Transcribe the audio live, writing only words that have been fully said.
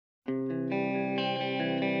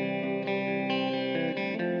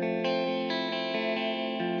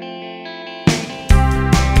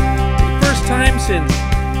since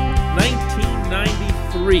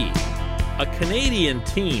 1993. A Canadian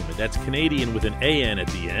team, that's Canadian with an AN at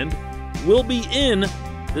the end, will be in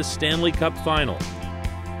the Stanley Cup Final.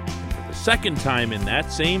 And for the second time in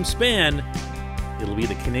that same span, it'll be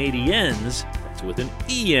the Canadiens, that's with an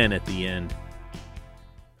EN at the end,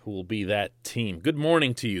 who will be that team. Good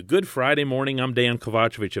morning to you. Good Friday morning. I'm Dan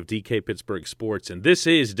Kovacevic of DK Pittsburgh Sports, and this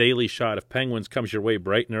is Daily Shot of Penguins. Comes your way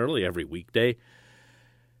bright and early every weekday.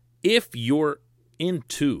 If you're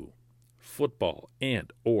into football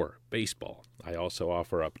and or baseball, I also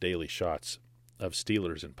offer up daily shots of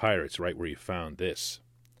Steelers and Pirates right where you found this.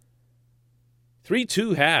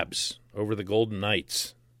 3-2 Habs over the Golden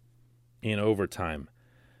Knights in overtime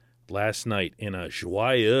last night in a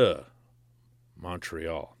Joyeux,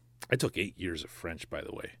 Montreal. I took 8 years of French, by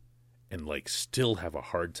the way, and still have a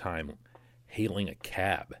hard time hailing a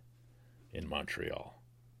cab in Montreal.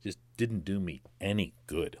 Just didn't do me any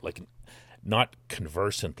good. Not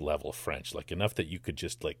conversant level French, enough that you could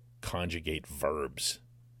just conjugate verbs.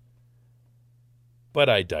 But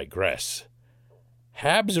I digress.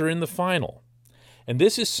 Habs are in the final, and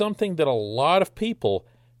this is something that a lot of people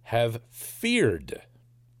have feared,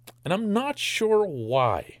 and I'm not sure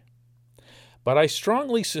why. But I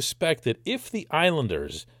strongly suspect that if the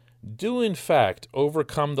Islanders do in fact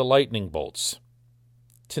overcome the Lightning Bolts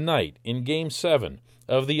tonight in Game 7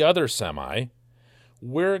 of the other semi,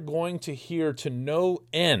 we're going to hear to no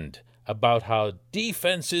end about how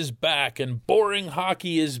defense is back and boring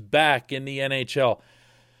hockey is back in the NHL.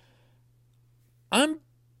 I'm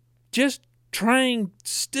just trying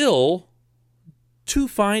still to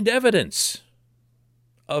find evidence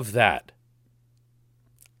of that.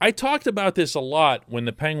 I talked about this a lot when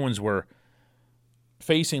the Penguins were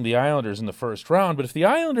facing the Islanders in the first round, but if the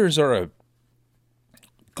Islanders are a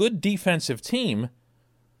good defensive team,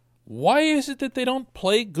 why is it that they don't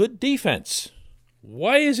play good defense?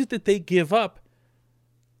 Why is it that they give up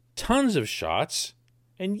tons of shots?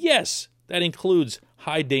 And yes, that includes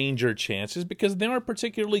high danger chances because they aren't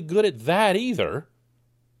particularly good at that either.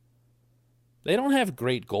 They don't have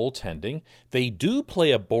great goaltending. They do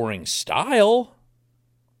play a boring style.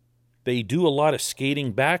 They do a lot of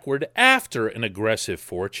skating backward after an aggressive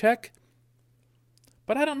forecheck.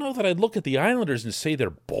 But I don't know that I'd look at the Islanders and say they're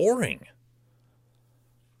boring.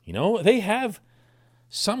 They have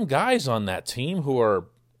some guys on that team who are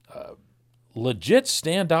legit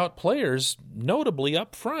standout players, notably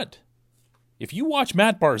up front. If you watch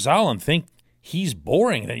Matt Barzal and think he's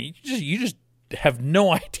boring, then you just have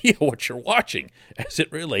no idea what you're watching as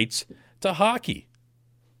it relates to hockey.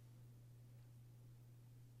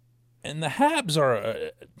 And the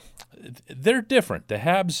Habs they're different. The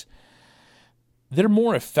Habs, they're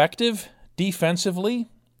more effective defensively,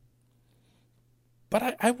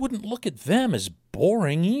 but I wouldn't look at them as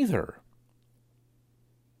boring either.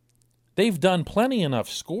 They've done plenty enough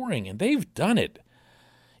scoring, and they've done it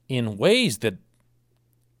in ways that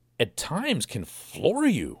at times can floor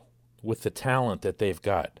you with the talent that they've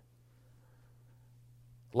got.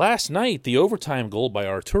 Last night, the overtime goal by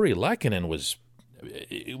Artturi Lehkonen was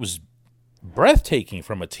breathtaking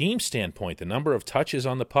from a team standpoint. The number of touches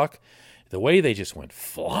on the puck, the way they just went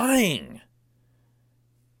flying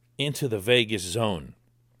into the Vegas zone.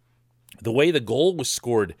 The way the goal was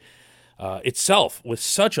scored itself with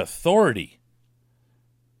such authority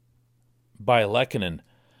by Lehkonen.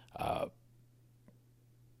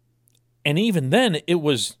 And even then, it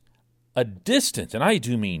was a distant, and I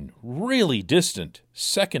do mean really distant,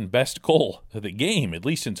 second best goal of the game, at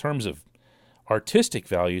least in terms of artistic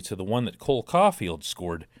value, to the one that Cole Caulfield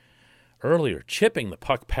scored earlier, chipping the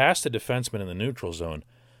puck past the defenseman in the neutral zone,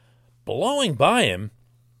 blowing by him,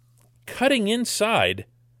 cutting inside,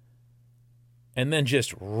 and then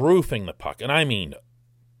just roofing the puck. And I mean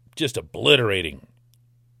just obliterating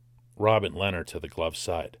Robin Lehner to the glove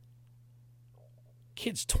side.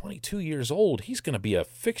 Kid's 22 years old. He's going to be a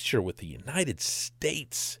fixture with the United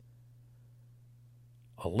States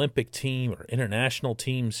Olympic team or international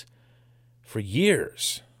teams for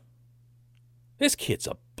years. This kid's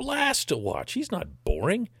a blast to watch. He's not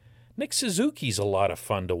boring. Nick Suzuki's a lot of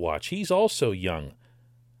fun to watch. He's also young.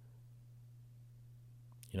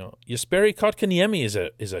 Jesperi Kotkaniemi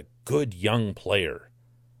is a good young player.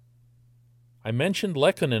 I mentioned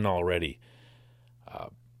Lehkonen already.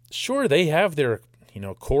 Sure, they have their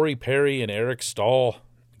Corey Perry and Eric Stahl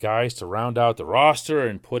guys to round out the roster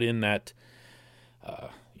and put in that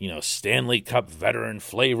Stanley Cup veteran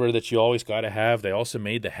flavor that you always got to have. They also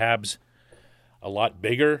made the Habs a lot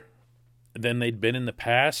bigger than they'd been in the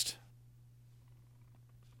past.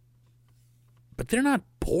 But they're not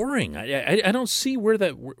boring. I don't see where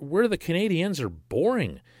the Canadiens are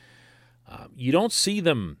boring. You don't see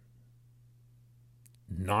them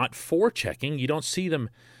not forechecking. You don't see them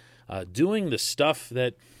doing the stuff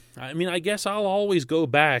that, I mean, I guess I'll always go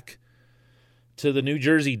back to the New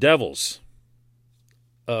Jersey Devils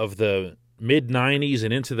of the mid-'90s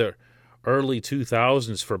and into the early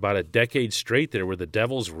 2000s for about a decade straight there, where the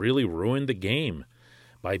Devils really ruined the game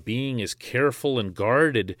by being as careful and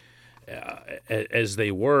guarded as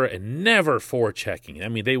they were and never forechecking. I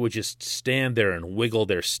mean, they would just stand there and wiggle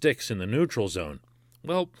their sticks in the neutral zone.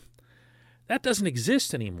 Well, that doesn't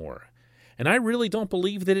exist anymore. And I really don't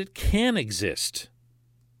believe that it can exist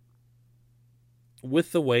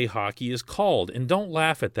with the way hockey is called. And don't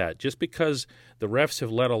laugh at that. Just because the refs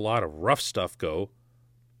have let a lot of rough stuff go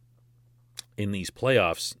in these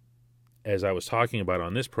playoffs, as I was talking about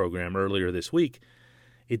on this program earlier this week,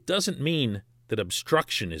 it doesn't mean that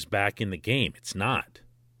obstruction is back in the game. It's not.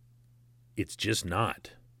 It's just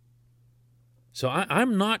not. So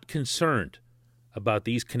I'm not concerned about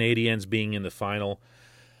these Canadiens being in the final.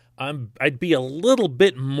 I'd be a little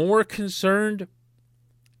bit more concerned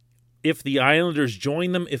if the Islanders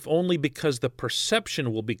join them, if only because the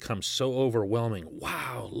perception will become so overwhelming.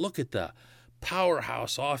 Wow, look at the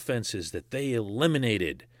powerhouse offenses that they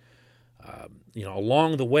eliminated.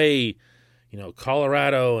 Along the way,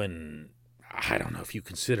 Colorado and I don't know if you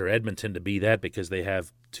consider Edmonton to be that because they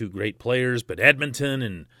have two great players, but Edmonton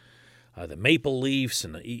and the Maple Leafs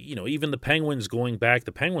and, even the Penguins going back,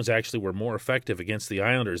 the Penguins actually were more effective against the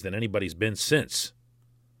Islanders than anybody's been since.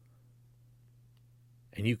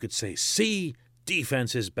 And you could say, see,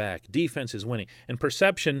 defense is back, defense is winning. And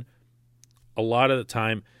perception, a lot of the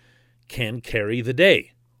time, can carry the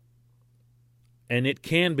day. And it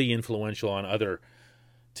can be influential on other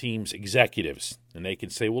teams' executives. And they can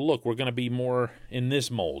say, well, look, we're going to be more in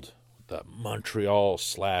this mold, the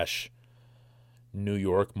Montreal/New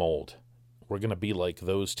York mold. We're going to be like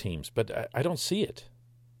those teams. But I don't see it.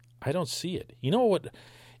 I don't see it. You know what?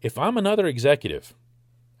 If I'm another executive,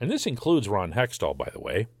 and this includes Ron Hextall, by the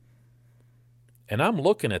way, and I'm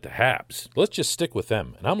looking at the Habs, let's just stick with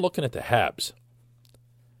them, and I'm looking at the Habs,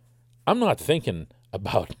 I'm not thinking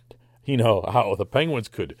about, how the Penguins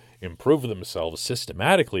could improve themselves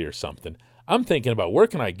systematically or something. I'm thinking about where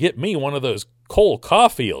can I get me one of those Cole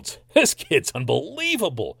Caulfields? This kid's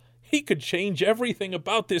unbelievable. He could change everything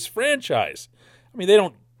about this franchise. I mean, they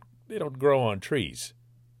don't grow on trees.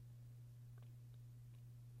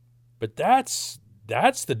 But that's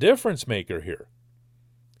the difference maker here.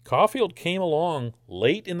 Caulfield came along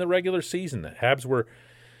late in the regular season. The Habs were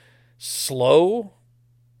slow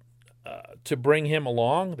to bring him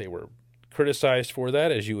along. They were criticized for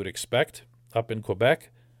that, as you would expect, up in Quebec.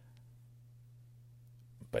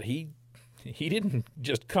 But he didn't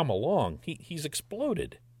just come along. He's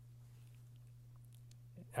exploded.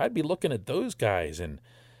 I'd be looking at those guys and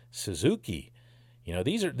Suzuki.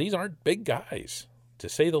 These aren't big guys, to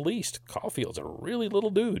say the least. Caulfield's a really little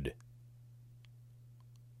dude.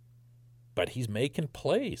 But he's making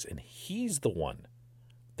plays, and he's the one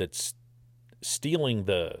that's stealing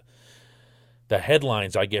the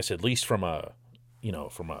headlines, I guess, at least from a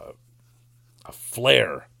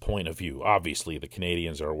flair point of view. Obviously, the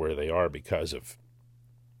Canadiens are where they are because of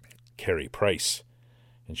Carey Price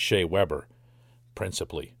and Shea Weber,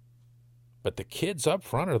 principally. But the kids up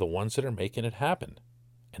front are the ones that are making it happen.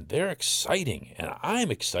 And they're exciting, and I'm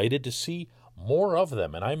excited to see more of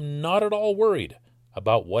them, and I'm not at all worried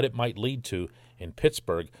about what it might lead to in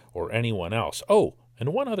Pittsburgh or anyone else. Oh,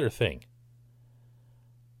 and one other thing.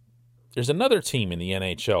 There's another team in the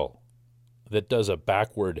NHL that does a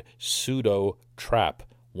backward pseudo trap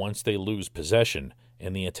once they lose possession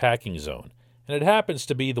in the attacking zone, and it happens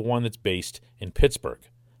to be the one that's based in Pittsburgh.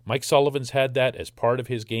 Mike Sullivan's had that as part of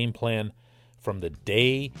his game plan from the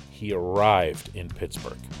day he arrived in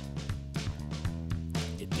Pittsburgh.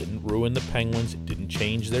 It didn't ruin the Penguins. It didn't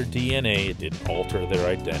change their DNA. It didn't alter their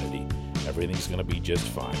identity. Everything's going to be just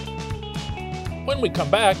fine. When we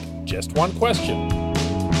come back, just one question.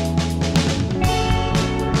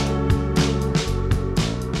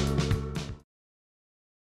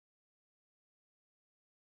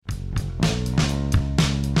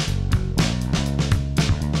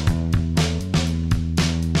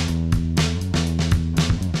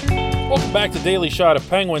 Welcome back to Daily Shot of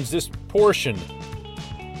Penguins. This portion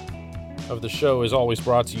of the show is always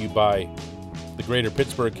brought to you by the Greater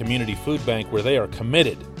Pittsburgh Community Food Bank, where they are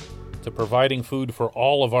committed to providing food for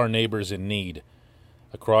all of our neighbors in need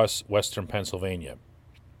across Western Pennsylvania.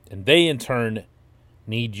 And they, in turn,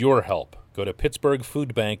 need your help. Go to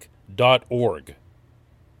pittsburghfoodbank.org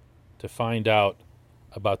to find out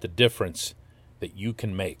about the difference that you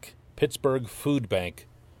can make.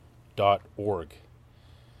 pittsburghfoodbank.org.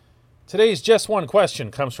 Today's Just One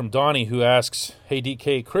Question comes from Donnie, who asks, "Hey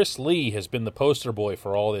DK, Chris Lee has been the poster boy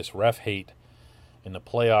for all this ref hate in the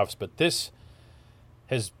playoffs, but this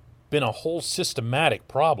has been a whole systematic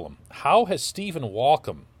problem. How has Stephen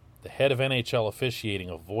Walkom, the head of NHL officiating,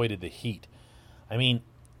 avoided the heat? I mean,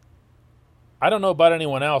 I don't know about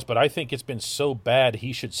anyone else, but I think it's been so bad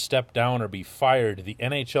he should step down or be fired. The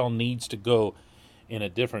NHL needs to go in a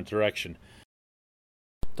different direction."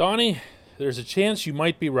 Donnie, there's a chance you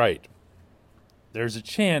might be right. There's a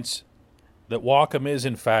chance that Walkom is,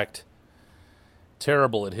 in fact,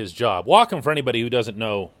 terrible at his job. Walkom, for anybody who doesn't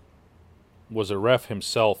know, was a ref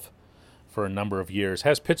himself for a number of years.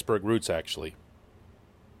 Has Pittsburgh roots, actually.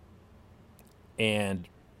 And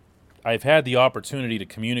I've had the opportunity to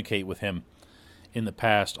communicate with him in the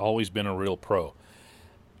past, always been a real pro.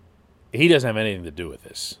 He doesn't have anything to do with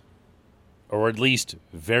this. Or at least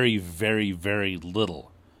very, very, very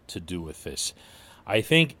little to do with this. I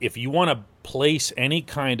think if you want to place any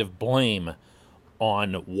kind of blame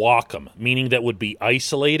on Walkom, meaning that would be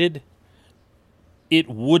isolated, it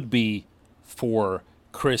would be for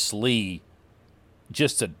Chris Lee,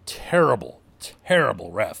 just a terrible,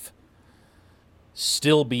 terrible ref,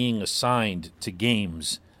 still being assigned to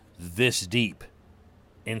games this deep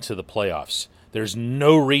into the playoffs. There's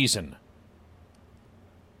no reason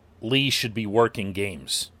Lee should be working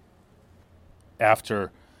games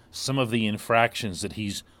after some of the infractions that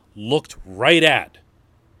he's looked right at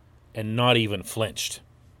and not even flinched.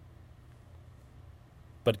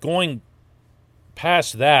 But going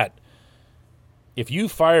past that, if you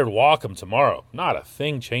fired Walkom tomorrow, not a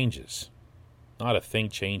thing changes. Not a thing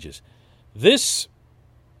changes. This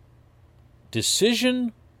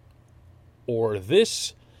decision or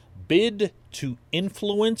this bid to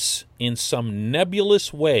influence in some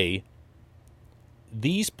nebulous way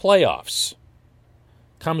these playoffs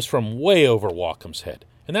comes from way over Walkom's head.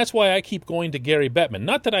 And that's why I keep going to Gary Bettman.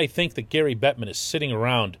 Not that I think that Gary Bettman is sitting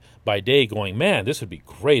around by day going, man, this would be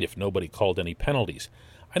great if nobody called any penalties.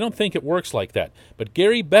 I don't think it works like that. But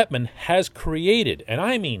Gary Bettman has created, and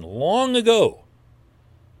I mean long ago,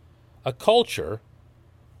 a culture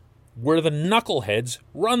where the knuckleheads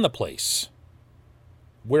run the place.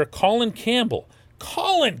 Where Colin Campbell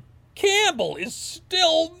is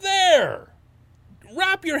still there.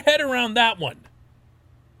 Wrap your head around that one.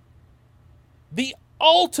 The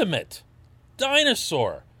ultimate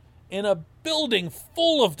dinosaur in a building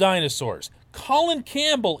full of dinosaurs. Colin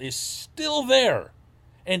Campbell is still there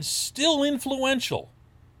and still influential.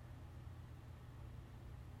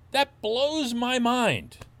 That blows my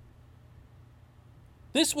mind.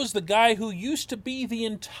 This was the guy who used to be the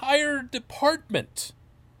entire department,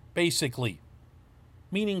 basically,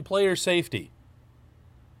 meaning player safety.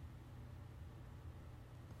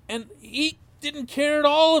 And he didn't care at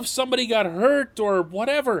all if somebody got hurt or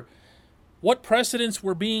whatever, what precedents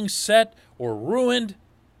were being set or ruined.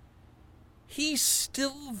 He's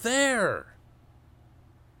still there.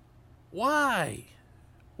 Why?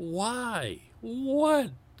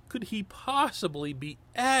 What could he possibly be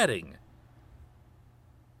adding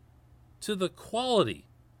to the quality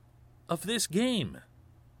of this game?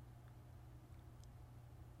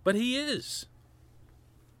 But he is.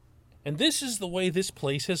 And this is the way this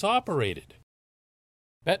place has operated.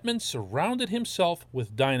 Bettman surrounded himself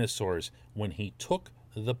with dinosaurs when he took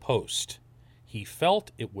the post. He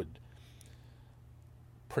felt it would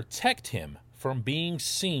protect him from being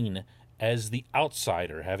seen as the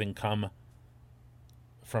outsider, having come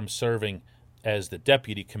from serving as the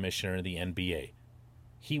deputy commissioner in the NBA.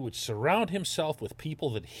 He would surround himself with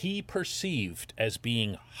people that he perceived as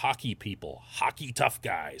being hockey people, hockey tough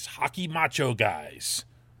guys, hockey macho guys.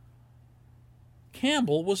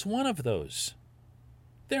 Campbell was one of those.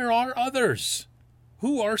 There are others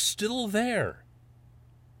who are still there.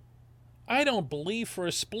 I don't believe for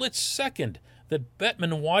a split second that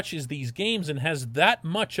Bettman watches these games and has that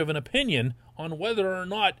much of an opinion on whether or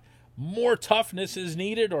not more toughness is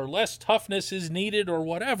needed or less toughness is needed or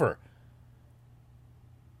whatever.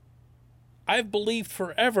 I've believed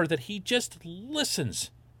forever that he just listens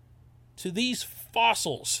to these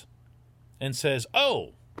fossils and says,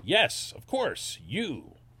 oh, yes, of course,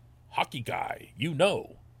 you, hockey guy, you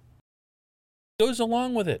know. Goes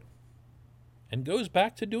along with it and goes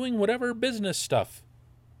back to doing whatever business stuff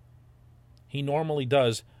he normally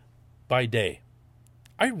does by day.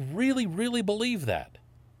 I really, really believe that.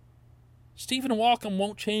 Stephen Walkom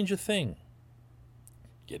won't change a thing.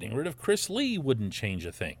 Getting rid of Chris Lee wouldn't change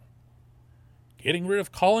a thing. Getting rid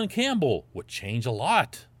of Colin Campbell would change a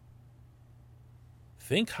lot.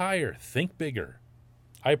 Think higher, think bigger.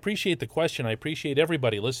 I appreciate the question. I appreciate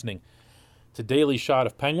everybody listening to Daily Shot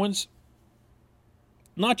of Penguins.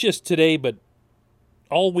 not just today, but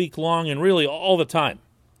all week long and really all the time.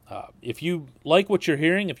 If you like what you're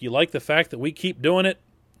hearing, if you like the fact that we keep doing it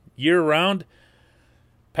year-round,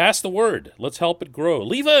 pass the word. Let's help it grow.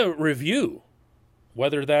 Leave a review,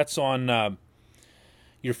 whether that's on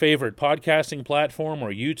your favorite podcasting platform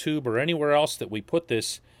or YouTube or anywhere else that we put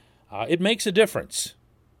this. It makes a difference.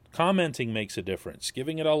 Commenting makes a difference.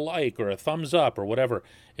 Giving it a like or a thumbs up or whatever.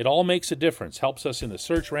 It all makes a difference. Helps us in the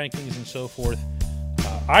search rankings and so forth.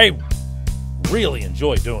 I really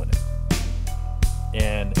enjoy doing it.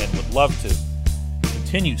 And would love to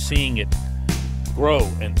continue seeing it grow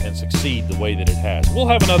and succeed the way that it has. We'll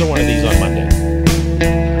have another one of these on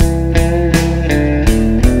Monday.